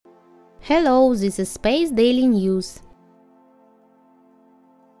Hello, this is Space Daily News.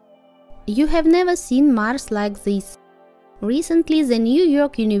 You have never seen Mars like this. Recently, the New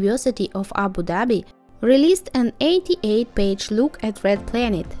York University of Abu Dhabi released an 88-page look at Red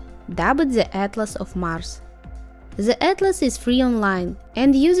Planet, dubbed the Atlas of Mars. The atlas is free online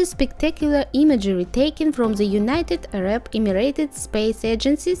and uses spectacular imagery taken from the United Arab Emirates Space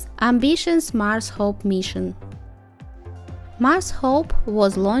Agency's ambitious Mars Hope mission. Mars Hope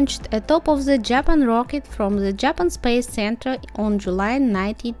was launched atop of the Japan rocket from the Japanese Space Center on July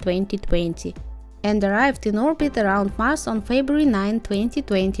 19, 2020 and arrived in orbit around Mars on February 9,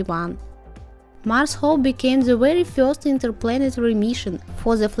 2021. Mars Hope became the very first interplanetary mission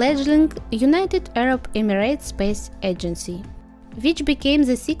for the fledgling United Arab Emirates Space Agency, which became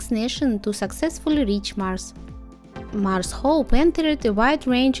the sixth nation to successfully reach Mars. Mars Hope entered a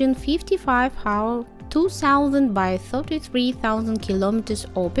wide-ranging 55-hour 2,000 by 33,000 kilometers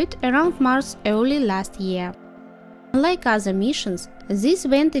orbit around Mars early last year. Unlike other missions, this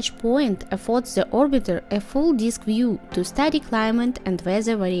vantage point affords the orbiter a full disk view to study climate and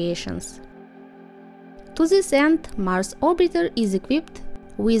weather variations. To this end, Mars orbiter is equipped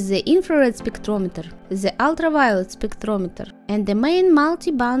with the infrared spectrometer, the ultraviolet spectrometer, and the main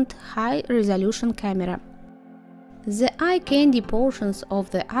multi-band high-resolution camera. The eye-candy portions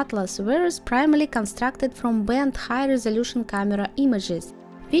of the Atlas were primarily constructed from band high-resolution camera images,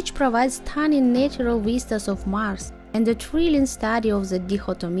 which provide stunning natural vistas of Mars and a thrilling study of the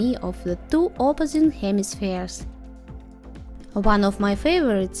dichotomy of the two opposing hemispheres. One of my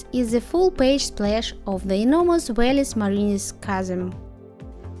favorites is the full-page splash of the enormous Valles Marineris chasm.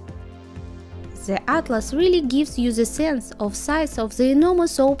 The Atlas really gives you the sense of size of the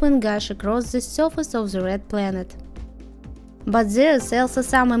enormous open gash across the surface of the red planet. But there's also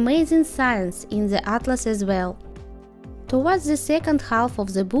some amazing science in the Atlas as well. Towards the second half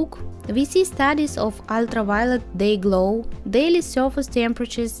of the book, we see studies of ultraviolet day glow, daily surface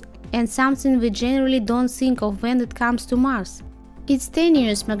temperatures, and something we generally don't think of when it comes to Mars: its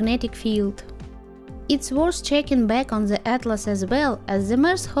tenuous magnetic field. It's worth checking back on the Atlas as well, as the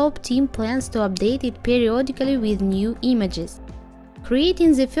Mars Hope team plans to update it periodically with new images,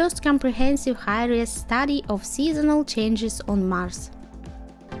 creating the first comprehensive high-res study of seasonal changes on Mars.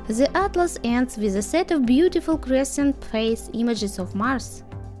 The Atlas ends with a set of beautiful crescent phase images of Mars,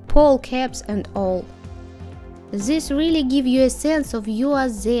 pole caps and all. This really gives you a sense of you are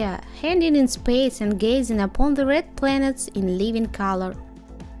there, standing in space and gazing upon the red planets in living color.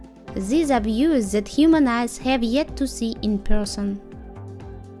 These are views that human eyes have yet to see in person.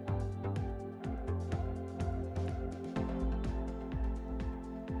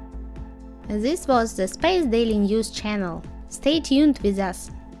 This was the Space Daily News channel. Stay tuned with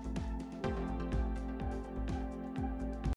us.